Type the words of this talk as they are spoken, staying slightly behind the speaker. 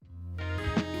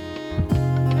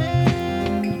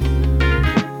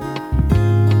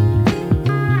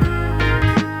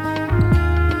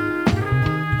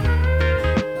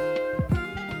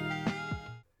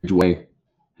Ridgway,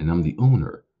 and I'm the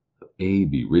owner of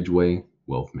AB Ridgway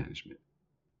Wealth Management.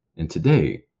 And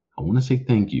today, I want to say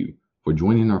thank you for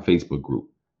joining our Facebook group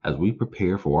as we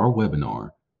prepare for our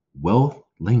webinar, Wealth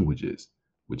Languages,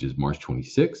 which is March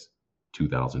 26,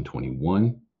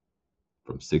 2021,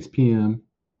 from 6 p.m.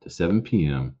 to 7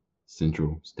 p.m.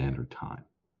 Central Standard Time.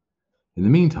 In the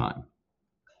meantime,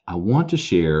 I want to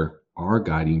share our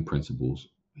guiding principles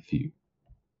with you.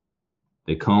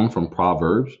 They come from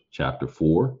Proverbs chapter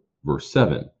 4, verse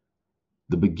 7.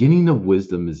 The beginning of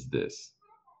wisdom is this: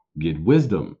 get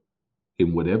wisdom,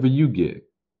 in whatever you get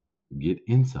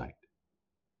insight.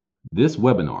 This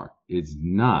webinar is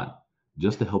not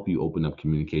just to help you open up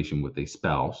communication with a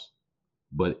spouse,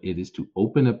 but it is to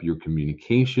open up your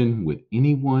communication with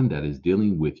anyone that is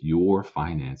dealing with your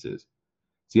finances.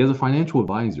 See, as a financial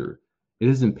advisor, it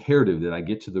is imperative that I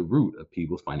get to the root of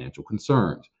people's financial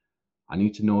concerns. I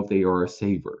need to know if they are a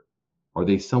saver. Are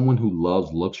they someone who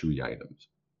loves luxury items?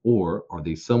 Or are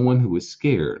they someone who is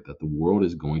scared that the world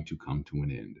is going to come to an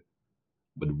end?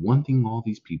 But one thing all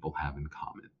these people have in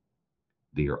common: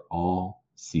 they are all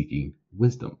seeking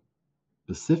wisdom,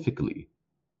 specifically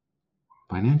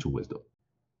financial wisdom.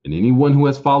 And anyone who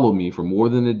has followed me for more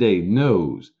than a day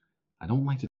knows I don't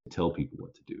like to tell people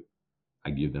what to do.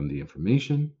 I give them the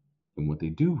information, and what they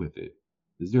do with it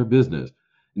is their business.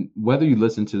 And whether you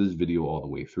listen to this video all the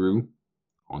way through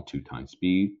on 2x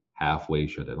speed, halfway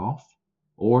shut it off,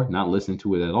 or not listen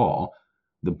to it at all,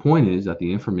 the point is that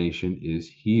the information is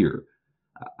here.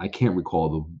 I can't recall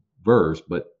the verse,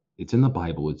 but it's in the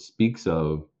Bible. It speaks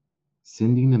of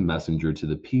sending a messenger to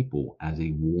the people as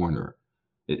a warner.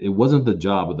 It wasn't the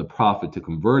job of the prophet to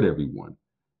convert everyone.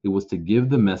 It was to give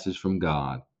the message from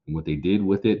God, and what they did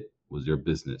with it was their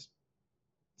business.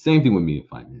 Same thing with me in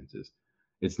finances.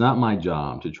 It's not my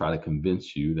job to try to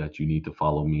convince you that you need to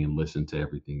follow me and listen to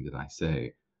everything that I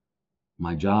say.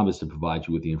 My job is to provide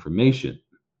you with the information,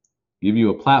 give you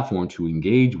a platform to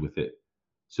engage with it,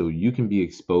 so you can be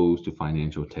exposed to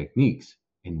financial techniques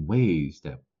in ways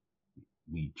that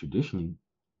we traditionally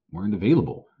weren't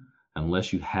available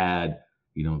unless you had,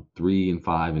 3 and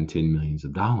 5 and 10 millions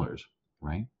of dollars,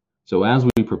 right? So as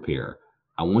we prepare,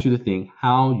 I want you to think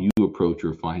how you approach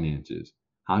your finances,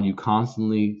 how you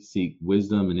constantly seek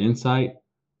wisdom and insight,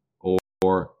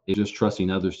 or just trusting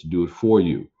others to do it for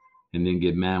you and then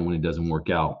get mad when it doesn't work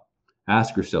out.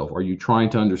 Ask yourself, are you trying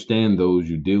to understand those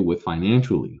you deal with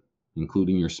financially,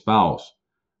 including your spouse?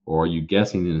 Or are you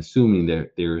guessing and assuming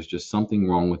that there is just something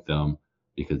wrong with them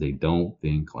because they don't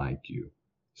think like you?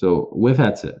 So with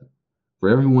that said, for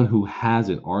everyone who has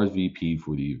an RSVP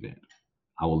for the event,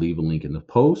 I will leave a link in the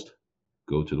post.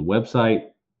 Go to the website,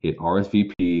 hit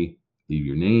RSVP, leave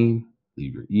your name,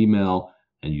 leave your email,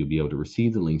 and you'll be able to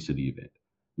receive the links to the event.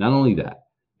 Not only that,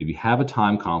 if you have a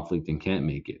time conflict and can't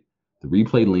make it, the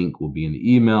replay link will be in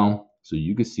the email so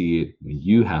you can see it when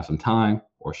you have some time,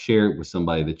 or share it with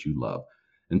somebody that you love.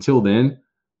 Until then,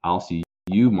 I'll see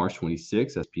you March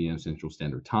 26th at p.m. Central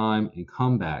Standard Time, and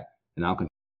come back and I'll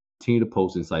continue to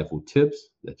post insightful tips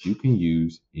that you can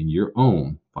use in your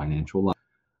own financial life.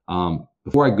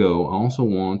 Before I go, I also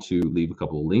want to leave a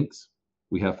couple of links.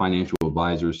 We have Financial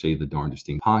Advisors Say the Darndest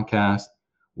Thing podcast,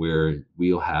 where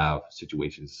we'll have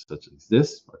situations such as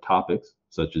this, or topics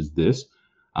such as this,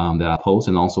 that I post,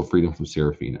 and also Freedom from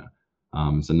Serafina.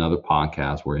 It's another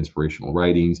podcast where inspirational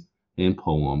writings and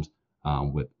poems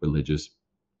with religious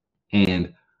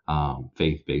and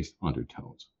faith-based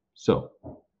undertones. So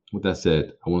with that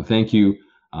said, I want to thank you.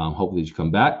 Hopefully you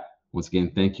come back. Once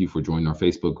again, thank you for joining our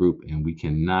Facebook group, and we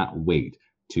cannot wait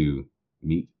to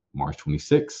meet March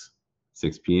 26th,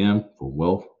 6 p.m. for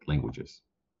Wealth Languages.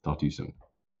 Talk to you soon.